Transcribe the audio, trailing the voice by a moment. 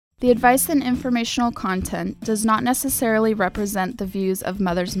The advice and informational content does not necessarily represent the views of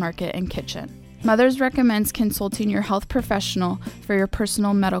Mother's Market and Kitchen. Mother's recommends consulting your health professional for your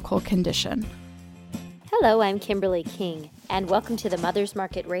personal medical condition. Hello, I'm Kimberly King, and welcome to the Mother's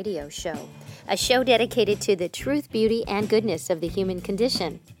Market Radio Show, a show dedicated to the truth, beauty, and goodness of the human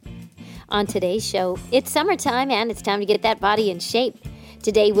condition. On today's show, it's summertime and it's time to get that body in shape.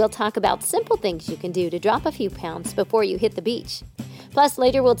 Today, we'll talk about simple things you can do to drop a few pounds before you hit the beach. Plus,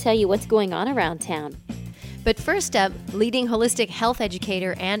 later we'll tell you what's going on around town. But first up, leading holistic health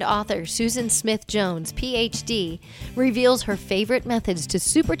educator and author Susan Smith-Jones, Ph.D., reveals her favorite methods to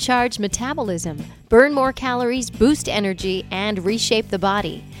supercharge metabolism, burn more calories, boost energy, and reshape the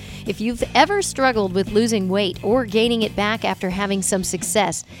body. If you've ever struggled with losing weight or gaining it back after having some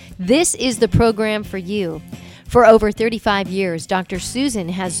success, this is the program for you. For over 35 years, Dr. Susan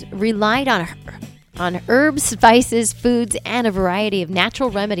has relied on herbs, spices, foods, and a variety of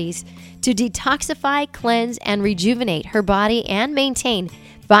natural remedies to detoxify, cleanse, and rejuvenate her body and maintain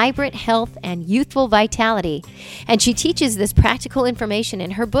vibrant health and youthful vitality. And she teaches this practical information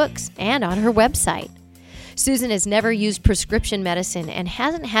in her books and on her website. Susan has never used prescription medicine and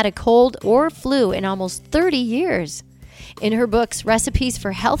hasn't had a cold or flu in almost 30 years. In her books, Recipes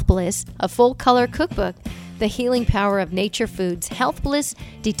for Health Bliss, a full-color cookbook, The Healing Power of Nature Foods, Health Bliss,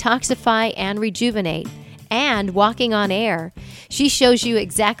 Detoxify, and Rejuvenate, and Walking on Air, she shows you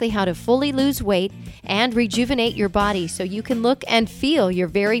exactly how to fully lose weight and rejuvenate your body so you can look and feel your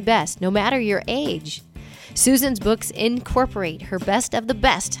very best, no matter your age. Susan's books incorporate her best of the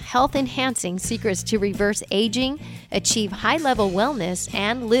best health-enhancing secrets to reverse aging, achieve high-level wellness,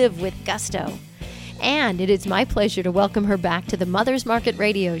 and live with gusto. And it is my pleasure to welcome her back to the Mother's Market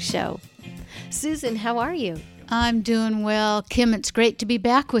Radio Show. Susan, how are you? I'm doing well. Kim, it's great to be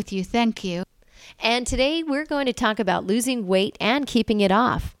back with you. Thank you. And today we're going to talk about losing weight and keeping it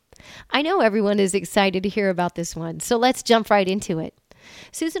off. I know everyone is excited to hear about this one, so let's jump right into it.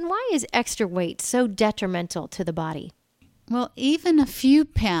 Susan, why is extra weight so detrimental to the body? Well, even a few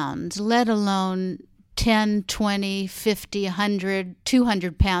pounds, let alone 10, 20, 50, 100,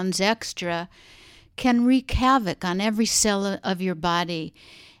 200 pounds extra, can wreak havoc on every cell of your body.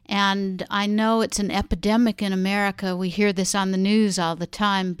 And I know it's an epidemic in America. We hear this on the news all the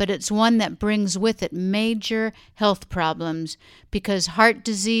time, but it's one that brings with it major health problems because heart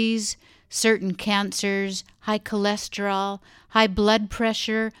disease, certain cancers, high cholesterol, high blood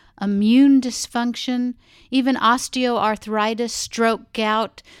pressure, immune dysfunction, even osteoarthritis, stroke,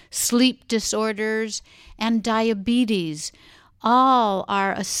 gout, sleep disorders, and diabetes all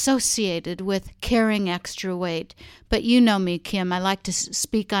are associated with carrying extra weight. But you know me, Kim, I like to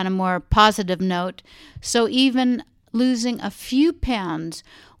speak on a more positive note. So even losing a few pounds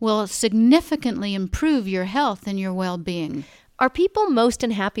will significantly improve your health and your well-being. Are people most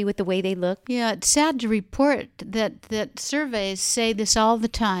unhappy with the way they look? Yeah, it's sad to report that surveys say this all the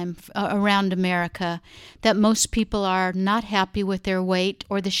time around America, that most people are not happy with their weight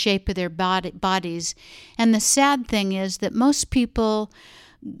or the shape of their bodies. And the sad thing is that most people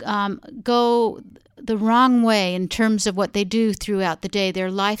go the wrong way in terms of what they do throughout the day, their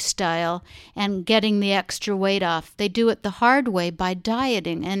lifestyle, and getting the extra weight off. They do it the hard way by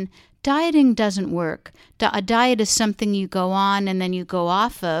dieting, and dieting doesn't work. A diet is something you go on and then you go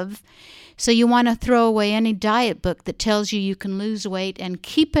off of. So you want to throw away any diet book that tells you can lose weight and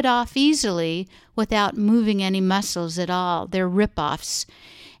keep it off easily without moving any muscles at all. They're rip-offs.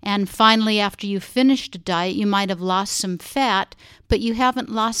 And finally, after you've finished a diet, you might have lost some fat, but you haven't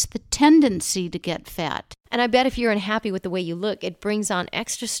lost the tendency to get fat. And I bet if you're unhappy with the way you look, it brings on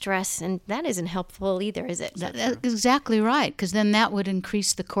extra stress, and that isn't helpful either, is it? That's exactly right, because then that would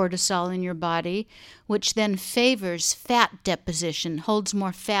increase the cortisol in your body, which then favors fat deposition, holds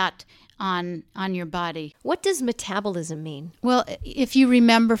more fat on your body. What does metabolism mean? Well, if you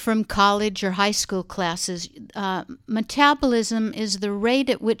remember from college or high school classes, metabolism is the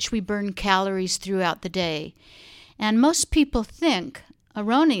rate at which we burn calories throughout the day. And most people think,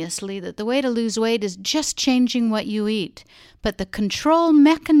 erroneously, that the way to lose weight is just changing what you eat. But the control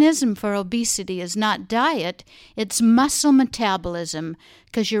mechanism for obesity is not diet, it's muscle metabolism,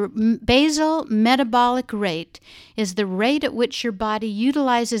 because your basal metabolic rate is the rate at which your body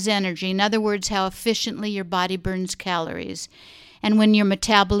utilizes energy. In other words, how efficiently your body burns calories. And when your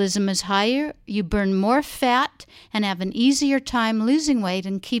metabolism is higher, you burn more fat and have an easier time losing weight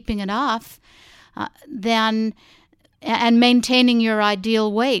and keeping it off and maintaining your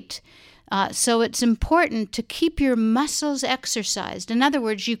ideal weight. So it's important to keep your muscles exercised. In other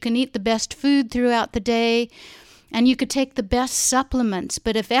words, you can eat the best food throughout the day, And you could take the best supplements,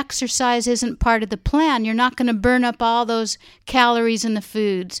 but if exercise isn't part of the plan, you're not going to burn up all those calories in the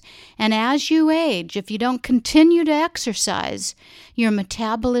foods. And as you age, if you don't continue to exercise, your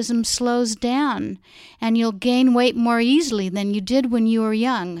metabolism slows down and you'll gain weight more easily than you did when you were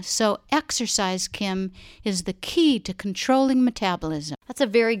young. So exercise, Kim, is the key to controlling metabolism. That's a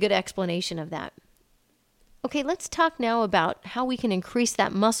very good explanation of that. Okay, let's talk now about how we can increase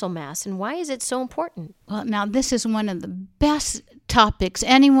that muscle mass and why is it so important? Well, now this is one of the best topics.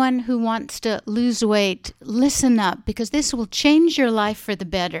 Anyone who wants to lose weight, listen up, because this will change your life for the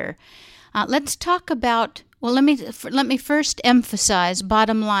better. Let's talk about, well, let me first emphasize,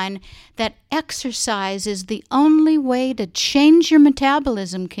 bottom line, that exercise is the only way to change your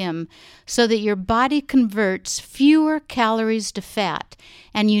metabolism, Kim, so that your body converts fewer calories to fat.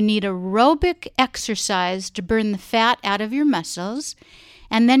 And you need aerobic exercise to burn the fat out of your muscles.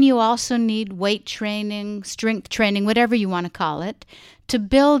 And then you also need weight training, strength training, whatever you want to call it, to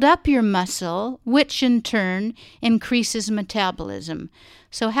build up your muscle, which in turn increases metabolism.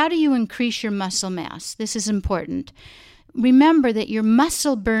 So how do you increase your muscle mass? This is important. Remember that your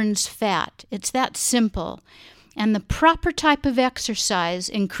muscle burns fat. It's that simple. And the proper type of exercise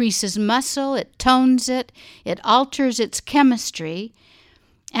increases muscle, it tones it, it alters its chemistry,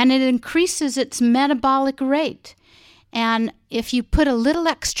 and it increases its metabolic rate. And if you put a little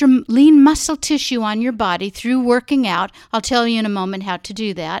extra lean muscle tissue on your body through working out, I'll tell you in a moment how to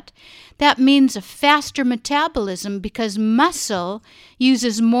do that, that means a faster metabolism because muscle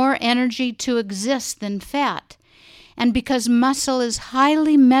uses more energy to exist than fat. And because muscle is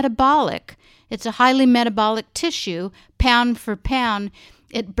highly metabolic, it's a highly metabolic tissue, pound for pound,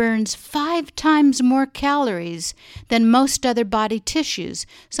 it burns 5 times more calories than most other body tissues.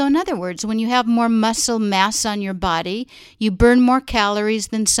 So in other words, when you have more muscle mass on your body, you burn more calories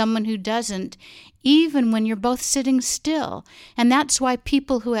than someone who doesn't, even when you're both sitting still. And that's why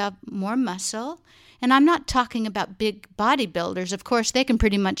people who have more muscle, and I'm not talking about big bodybuilders, of course they can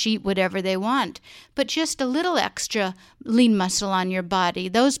pretty much eat whatever they want, but just a little extra lean muscle on your body.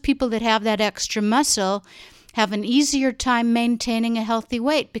 Those people that have that extra muscle have an easier time maintaining a healthy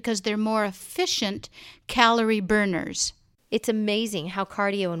weight because they're more efficient calorie burners. It's amazing how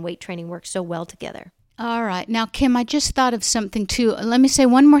cardio and weight training work so well together. All right. Now, Kim, I just thought of something too. Let me say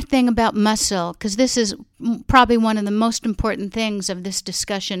one more thing about muscle, because this is probably one of the most important things of this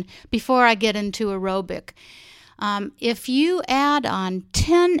discussion before I get into aerobic. If you add on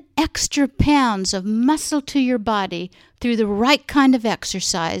 10 extra pounds of muscle to your body through the right kind of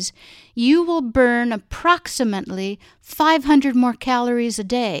exercise, you will burn approximately 500 more calories a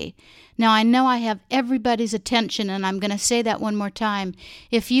day. Now, I know I have everybody's attention, and I'm going to say that one more time.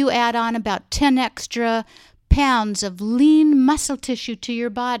 If you add on about 10 extra pounds of lean muscle tissue to your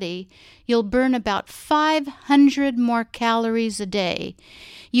body, you'll burn about 500 more calories a day.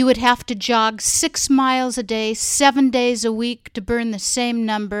 You would have to jog 6 miles a day, 7 days a week to burn the same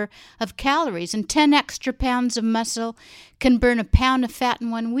number of calories. And 10 extra pounds of muscle can burn a pound of fat in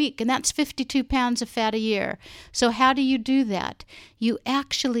 1 week, and that's 52 pounds of fat a year. So how do you do that? You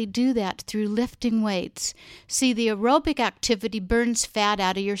actually do that through lifting weights. See, the aerobic activity burns fat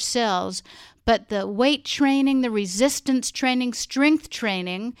out of your cells, but the weight training, the resistance training, strength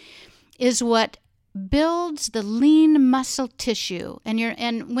training is what builds the lean muscle tissue.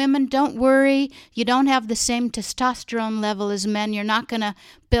 And women, don't worry, you don't have the same testosterone level as men. You're not going to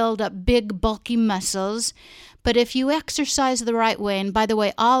build up big, bulky muscles. But if you exercise the right way, and by the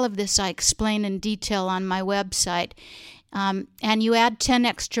way, all of this I explain in detail on my website, and you add 10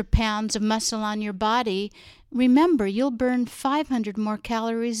 extra pounds of muscle on your body, remember, you'll burn 500 more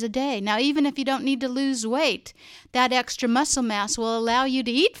calories a day. Now, even if you don't need to lose weight, that extra muscle mass will allow you to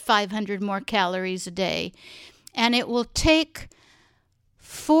eat 500 more calories a day. And it will take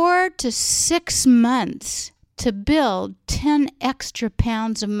 4 to 6 months to build 10 extra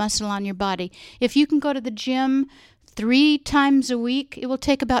pounds of muscle on your body. If you can go to the gym 3 times a week, it will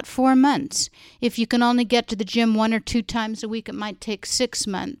take about 4 months. If you can only get to the gym 1 or 2 times a week, it might take 6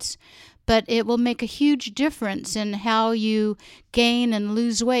 months. But it will make a huge difference in how you gain and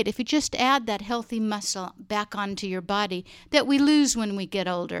lose weight if you just add that healthy muscle back onto your body that we lose when we get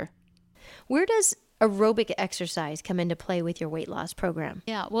older. Where does aerobic exercise come into play with your weight loss program?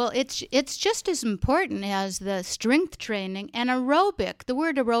 Yeah, well, it's just as important as the strength training. And aerobic, the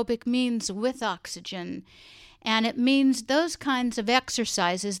word aerobic means with oxygen. And it means those kinds of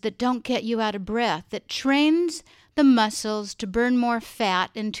exercises that don't get you out of breath, that trains the muscles to burn more fat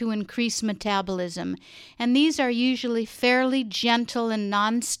and to increase metabolism. And these are usually fairly gentle and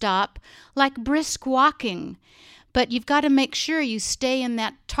nonstop, like brisk walking. But you've got to make sure you stay in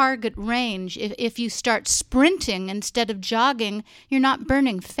that target range. If you start sprinting instead of jogging, you're not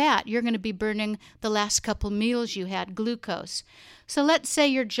burning fat. You're going to be burning the last couple meals you had, glucose. So let's say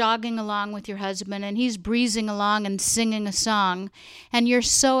you're jogging along with your husband and he's breezing along and singing a song, and you're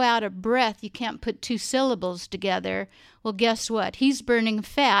so out of breath you can't put 2 syllables together. Well, guess what? He's burning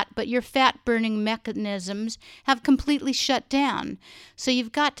fat, but your fat-burning mechanisms have completely shut down. So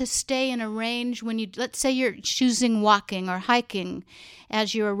you've got to stay in a range when let's say you're choosing walking or hiking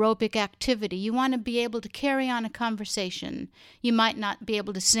as your aerobic activity. You want to be able to carry on a conversation. You might not be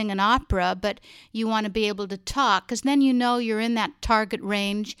able to sing an opera, but you want to be able to talk, because then you know you're in that target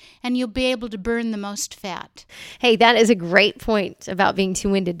range and you'll be able to burn the most fat. Hey, that is a great point about being too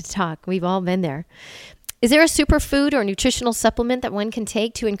winded to talk. We've all been there. Is there a superfood or nutritional supplement that one can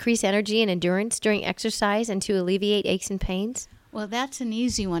take to increase energy and endurance during exercise and to alleviate aches and pains? Well, that's an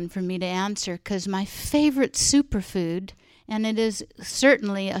easy one for me to answer, because my favorite superfood, and it is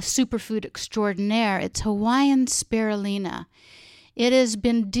certainly a superfood extraordinaire, it's Hawaiian spirulina. It has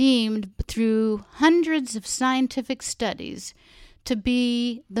been deemed through hundreds of scientific studies to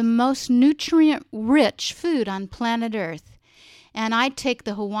be the most nutrient-rich food on planet Earth. And I take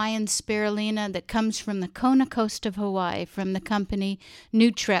the Hawaiian spirulina that comes from the Kona coast of Hawaii, from the company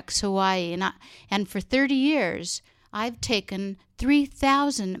Nutrex Hawaii. And for 30 years, I've taken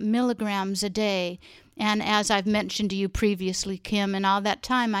 3,000 milligrams a day. And as I've mentioned to you previously, Kim, in all that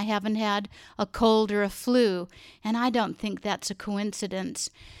time, I haven't had a cold or a flu. And I don't think that's a coincidence.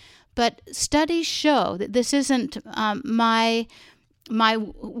 But studies show that this isn't my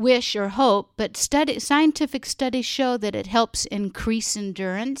wish or hope, but scientific studies show that it helps increase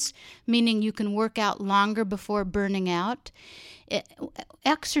endurance, meaning you can work out longer before burning out.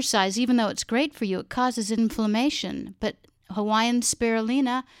 Exercise, even though it's great for you, it causes inflammation, but Hawaiian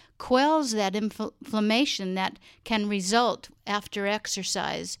spirulina quells that inflammation that can result after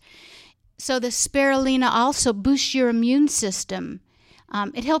exercise. So the spirulina also boosts your immune system.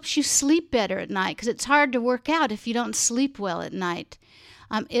 It helps you sleep better at night, because it's hard to work out if you don't sleep well at night.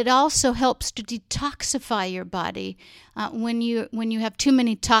 It also helps to detoxify your body. When you have too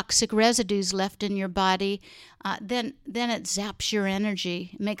many toxic residues left in your body, then it zaps your energy.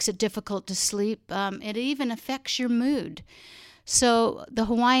 It makes it difficult to sleep. It even affects your mood. So the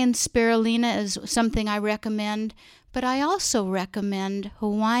Hawaiian spirulina is something I recommend, but I also recommend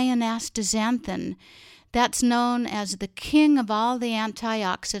Hawaiian astaxanthin. That's known as the king of all the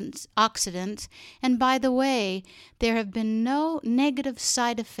antioxidants. And by the way, there have been no negative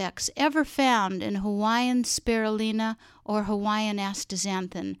side effects ever found in Hawaiian spirulina or Hawaiian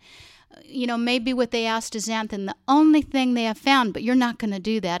astaxanthin. You know, maybe with the astaxanthin, the only thing they have found, but you're not going to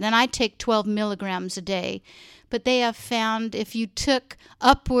do that. And I take 12 milligrams a day. But they have found if you took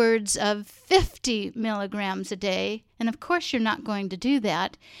upwards of 50 milligrams a day, and of course you're not going to do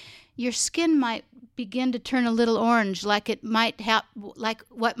that, your skin might begin to turn a little orange, like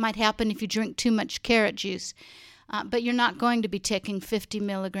what might happen if you drink too much carrot juice. But you're not going to be taking 50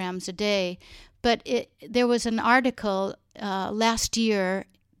 milligrams a day. But there was an article last year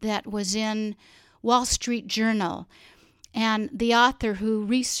that was in Wall Street Journal, and the author who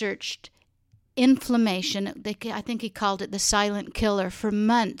researched inflammation, I think he called it the silent killer, for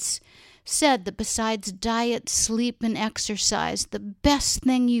months, said that besides diet, sleep, and exercise, the best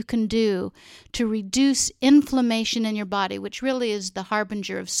thing you can do to reduce inflammation in your body, which really is the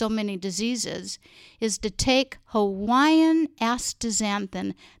harbinger of so many diseases, is to take Hawaiian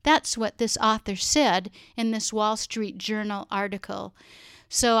astaxanthin. That's what this author said in this Wall Street Journal article.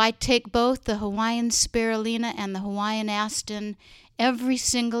 So I take both the Hawaiian spirulina and the Hawaiian astin every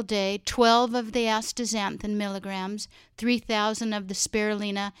single day, 12 of the astaxanthin milligrams, 3,000 of the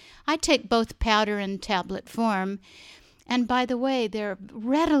spirulina. I take both powder and tablet form. And by the way, they're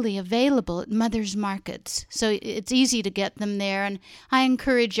readily available at Mother's Markets, so it's easy to get them there. And I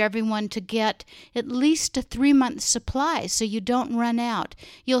encourage everyone to get at least a 3-month supply so you don't run out.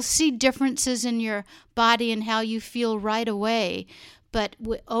 You'll see differences in your body and how you feel right away. But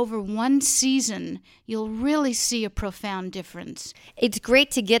over one season, you'll really see a profound difference. It's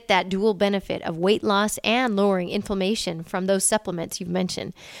great to get that dual benefit of weight loss and lowering inflammation from those supplements you've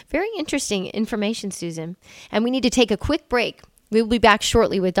mentioned. Very interesting information, Susan. And we need to take a quick break. We'll be back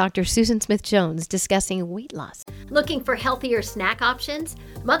shortly with Dr. Susan Smith-Jones discussing weight loss. Looking for healthier snack options?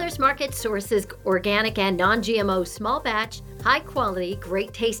 Mother's Market sources organic and non-GMO small batch, high quality,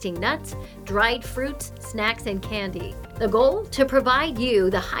 great tasting nuts, dried fruits, snacks, and candy. The goal? To provide you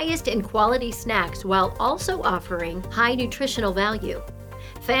the highest in quality snacks while also offering high nutritional value.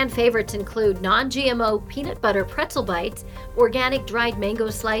 Fan favorites include non-GMO peanut butter pretzel bites, organic dried mango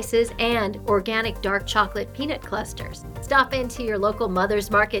slices, and organic dark chocolate peanut clusters. Stop into your local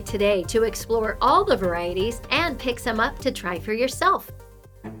Mother's Market today to explore all the varieties and pick some up to try for yourself.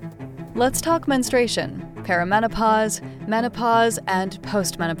 Let's talk menstruation, perimenopause, menopause, and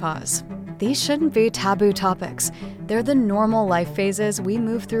postmenopause. These shouldn't be taboo topics. They're the normal life phases we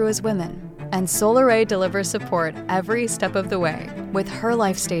move through as women. And Solaray delivers support every step of the way with her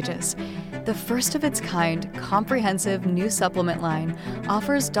life stages. The first of its kind, comprehensive new supplement line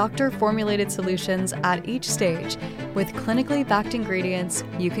offers doctor-formulated solutions at each stage with clinically backed ingredients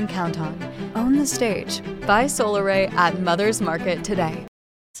you can count on. Own the stage. Buy Solaray at Mother's Market today.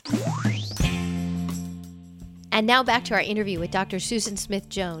 And now back to our interview with Dr. Susan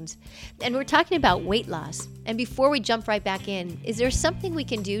Smith-Jones. And we're talking about weight loss. And before we jump right back in, is there something we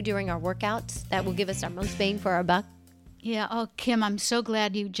can do during our workouts that will give us our most bang for our buck? Yeah, oh, Kim, I'm so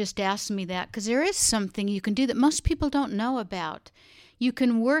glad you just asked me that, because there is something you can do that most people don't know about. You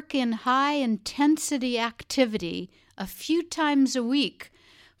can work in high-intensity activity a few times a week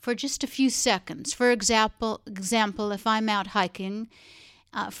for just a few seconds. For example, if I'm out hiking,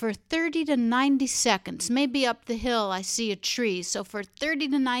 for 30 to 90 seconds, maybe up the hill I see a tree, so for 30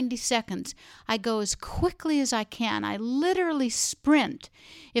 to 90 seconds, I go as quickly as I can. I literally sprint.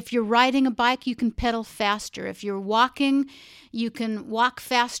 If you're riding a bike, you can pedal faster. If you're walking, you can walk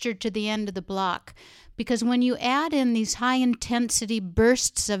faster to the end of the block. Because when you add in these high-intensity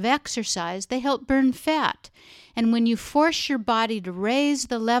bursts of exercise, they help burn fat. And when you force your body to raise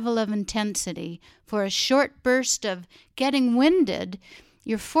the level of intensity for a short burst of getting winded,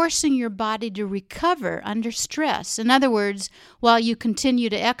 you're forcing your body to recover under stress. In other words, while you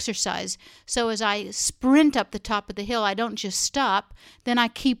continue to exercise. So as I sprint up the top of the hill, I don't just stop, then I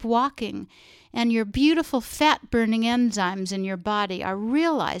keep walking. And your beautiful fat-burning enzymes in your body are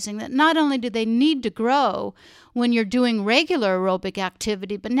realizing that not only do they need to grow when you're doing regular aerobic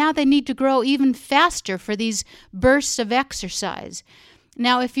activity, but now they need to grow even faster for these bursts of exercise.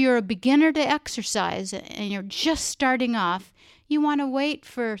 Now, if you're a beginner to exercise and you're just starting off, you want to wait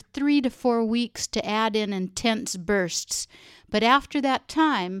for 3 to 4 weeks to add in intense bursts. But after that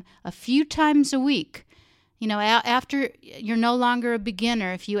time, a few times a week, after you're no longer a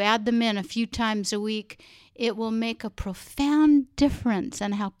beginner, if you add them in a few times a week, it will make a profound difference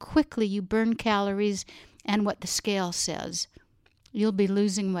in how quickly you burn calories and what the scale says. You'll be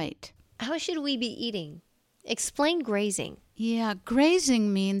losing weight. How should we be eating? Explain grazing. Yeah,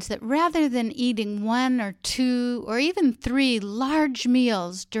 grazing means that rather than eating 1 or 2 or even 3 large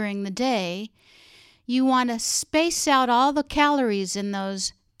meals during the day, you want to space out all the calories in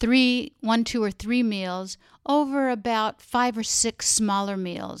those 1, 2, or 3 meals over about 5 or 6 smaller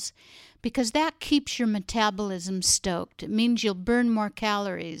meals, because that keeps your metabolism stoked. It means you'll burn more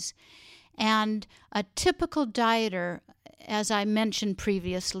calories. And a typical dieter, as I mentioned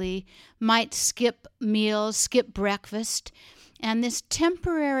previously, might skip meals, skip breakfast. And this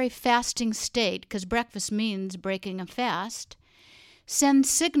temporary fasting state, because breakfast means breaking a fast,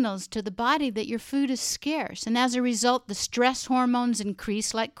 sends signals to the body that your food is scarce. And as a result, the stress hormones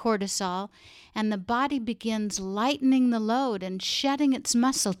increase like cortisol, and the body begins lightening the load and shedding its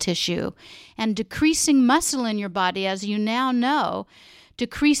muscle tissue. And decreasing muscle in your body, as you now know,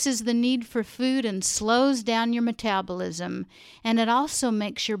 decreases the need for food and slows down your metabolism. And it also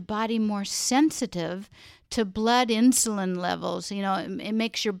makes your body more sensitive to blood insulin levels. It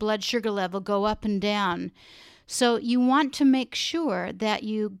makes your blood sugar level go up and down. So you want to make sure that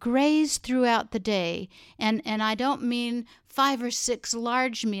you graze throughout the day. And I don't mean 5 or 6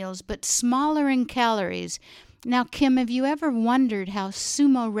 large meals, but smaller in calories. Now, Kim, have you ever wondered how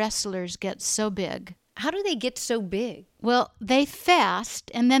sumo wrestlers get so big? How do they get so big? Well, they fast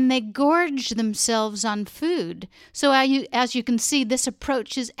and then they gorge themselves on food. So as you can see, this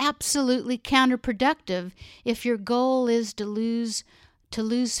approach is absolutely counterproductive if your goal is to lose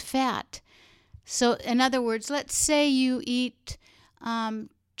fat. So in other words, let's say you eat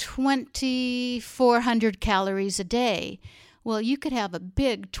 2,400 calories a day. Well, you could have a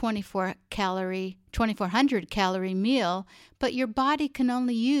big 2,400 calorie meal, but your body can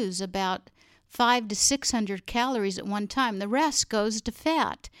only use about 500 to 600 calories at one time. The rest goes to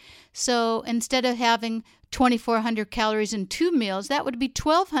fat. So instead of having 2,400 calories in 2 meals, that would be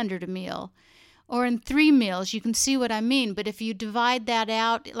 1,200 a meal. Or in 3 meals, you can see what I mean. But if you divide that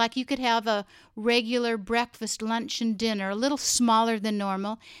out, like you could have a regular breakfast, lunch, and dinner, a little smaller than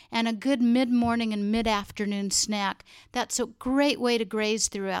normal, and a good mid-morning and mid-afternoon snack. That's a great way to graze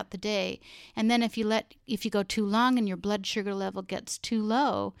throughout the day. And then if you go too long and your blood sugar level gets too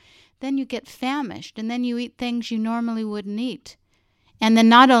low, then you get famished, and then you eat things you normally wouldn't eat. And then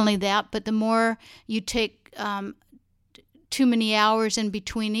not only that, but the more you take too many hours in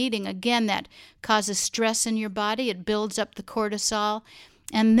between eating, again, that causes stress in your body. It builds up the cortisol.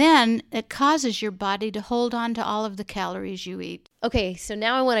 And then it causes your body to hold on to all of the calories you eat. Okay, so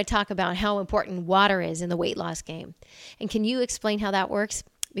now I want to talk about how important water is in the weight loss game. And can you explain how that works?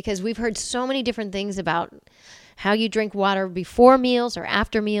 Because we've heard so many different things about how you drink water before meals or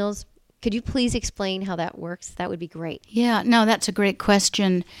after meals. Could you please explain how that works? That would be great. Yeah, no, that's a great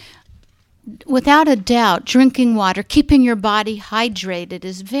question. Without a doubt, drinking water, keeping your body hydrated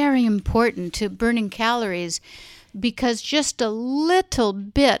is very important to burning calories, because just a little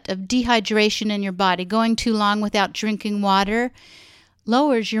bit of dehydration in your body, going too long without drinking water,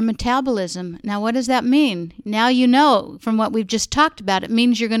 lowers your metabolism. Now, what does that mean? Now you know from what we've just talked about. It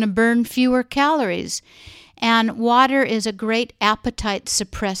means you're going to burn fewer calories. And water is a great appetite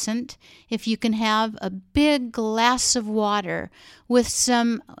suppressant. If you can have a big glass of water with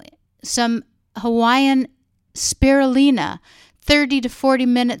some Hawaiian spirulina 30 to 40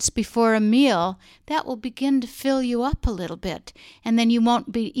 minutes before a meal, that will begin to fill you up a little bit, and then you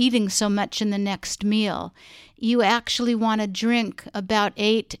won't be eating so much in the next meal. You actually want to drink about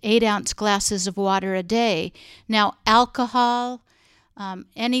 8-ounce glasses of water a day. Now, alcohol,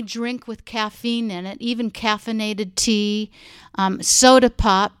 any drink with caffeine in it, even caffeinated tea, soda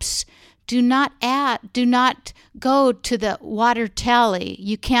pops, do not go to the water tally.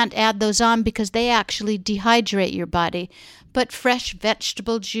 You can't add those on because they actually dehydrate your body. But fresh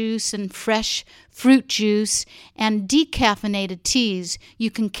vegetable juice and fresh fruit juice and decaffeinated teas, you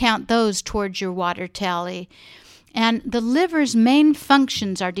can count those towards your water tally. And the liver's main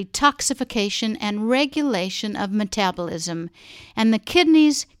functions are detoxification and regulation of metabolism. And the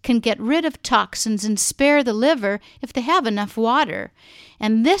kidneys can get rid of toxins and spare the liver if they have enough water.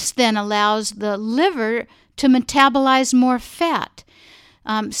 And this then allows the liver to metabolize more fat.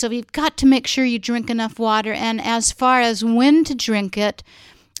 So you've got to make sure you drink enough water. And as far as when to drink it,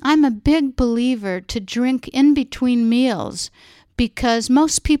 I'm a big believer to drink in between meals, because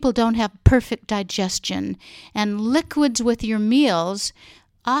most people don't have perfect digestion. And liquids with your meals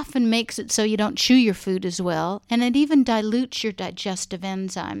often makes it so you don't chew your food as well, and it even dilutes your digestive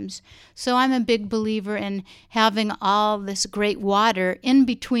enzymes. So I'm a big believer in having all this great water in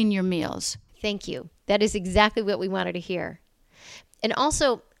between your meals. Thank you. That is exactly what we wanted to hear. And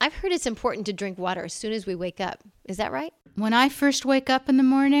also, I've heard it's important to drink water as soon as we wake up. Is that right? When I first wake up in the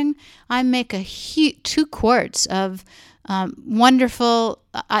morning, I make 2 quarts of wonderful,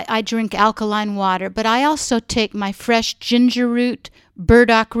 I drink alkaline water, but I also take my fresh ginger root,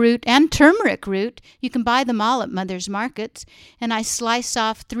 burdock root, and turmeric root. You can buy them all at Mother's Markets. And I slice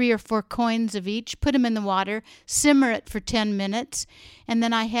off 3 or 4 coins of each, put them in the water, simmer it for 10 minutes, and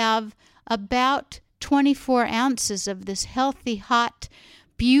then I have about 24 ounces of this healthy, hot,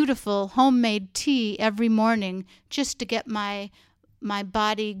 beautiful homemade tea every morning, just to get my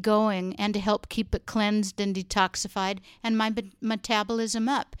body going and to help keep it cleansed and detoxified and my metabolism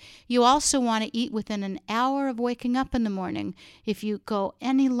up. You also want to eat within an hour of waking up in the morning. If you go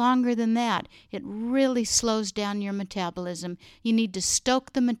any longer than that, it really slows down your metabolism. You need to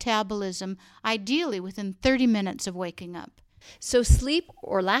stoke the metabolism, ideally within 30 minutes of waking up. So sleep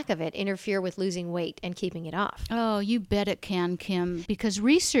or lack of it interfere with losing weight and keeping it off? Oh, you bet it can, Kim, because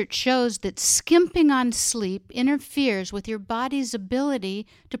research shows that skimping on sleep interferes with your body's ability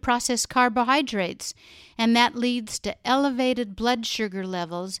to process carbohydrates, and that leads to elevated blood sugar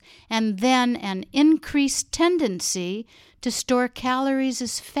levels and then an increased tendency to store calories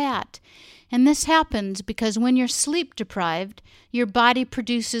as fat. And this happens because when you're sleep deprived, your body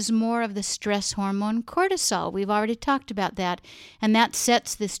produces more of the stress hormone cortisol. We've already talked about that. And that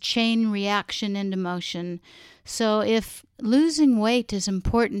sets this chain reaction into motion. So if losing weight is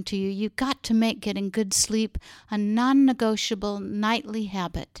important to you, you've got to make getting good sleep a non-negotiable nightly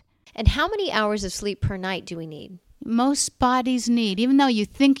habit. And how many hours of sleep per night do we need? Most bodies need, even though you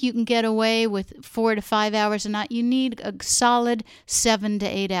think you can get away with 4 to 5 hours a night, you need a solid 7 to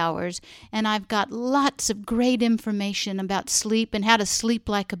 8 hours. And I've got lots of great information about sleep and how to sleep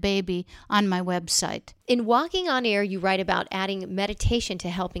like a baby on my website. In Walking on Air, you write about adding meditation to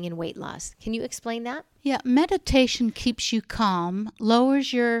helping in weight loss. Can you explain that? Yeah, meditation keeps you calm,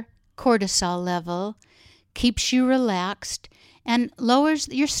 lowers your cortisol level, keeps you relaxed, and lowers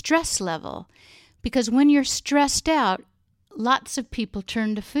your stress level. Because when you're stressed out, lots of people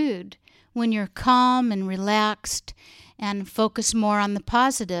turn to food. When you're calm and relaxed and focus more on the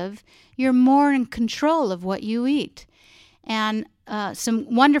positive, you're more in control of what you eat. And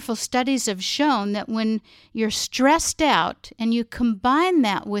some wonderful studies have shown that when you're stressed out and you combine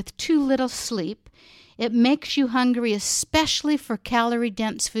that with too little sleep, It makes you hungry, especially for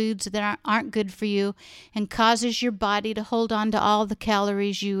calorie-dense foods that aren't good for you, and causes your body to hold on to all the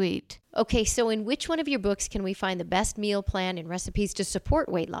calories you eat. Okay, so in which one of your books can we find the best meal plan and recipes to support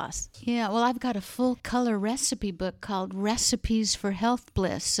weight loss? Yeah, well, I've got a full-color recipe book called Recipes for Health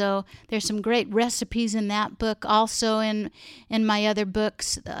Bliss. So there's some great recipes in that book. Also in my other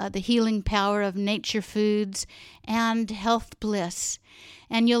books, The Healing Power of Nature Foods and Health Bliss.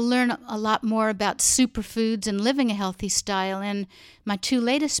 And you'll learn a lot more about superfoods and living a healthy style in my 2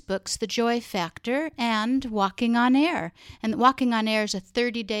 latest books, The Joy Factor and Walking on Air. And Walking on Air is a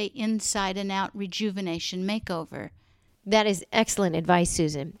 30-day inside and out rejuvenation makeover. That is excellent advice,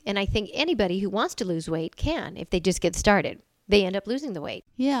 Susan. And I think anybody who wants to lose weight can if they just get started. They end up losing the weight.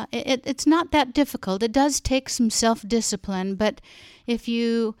 Yeah, it's not that difficult. It does take some self-discipline, but if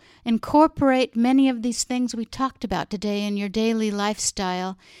you incorporate many of these things we talked about today in your daily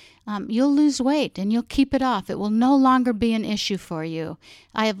lifestyle, you'll lose weight and you'll keep it off. It will no longer be an issue for you.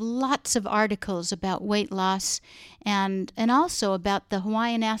 I have lots of articles about weight loss and also about the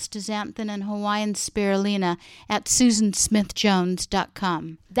Hawaiian astaxanthin and Hawaiian spirulina at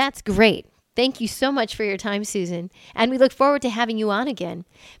SusanSmithJones.com. That's great. Thank you so much for your time, Susan, and we look forward to having you on again.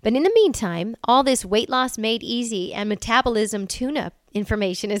 But in the meantime, all this weight loss made easy and metabolism tune-up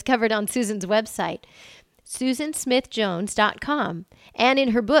information is covered on Susan's website, SusanSmithJones.com, and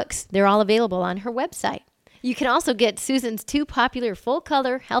in her books. They're all available on her website. You can also get Susan's 2 popular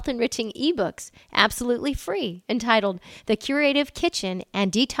full-color, health-enriching ebooks absolutely free, entitled The Curative Kitchen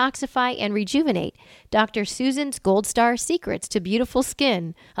and Detoxify and Rejuvenate, Dr. Susan's Gold Star Secrets to Beautiful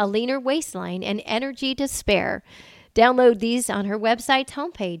Skin, a Leaner Waistline, and Energy to Spare. Download these on her website's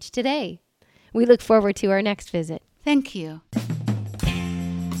homepage today. We look forward to our next visit. Thank you.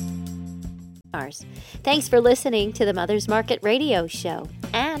 Thanks for listening to the Mother's Market Radio Show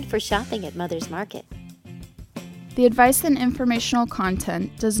and for shopping at Mother's Market. The advice and informational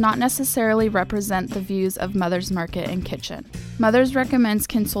content does not necessarily represent the views of Mother's Market and Kitchen. Mother's recommends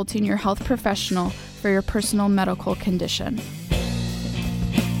consulting your health professional for your personal medical condition.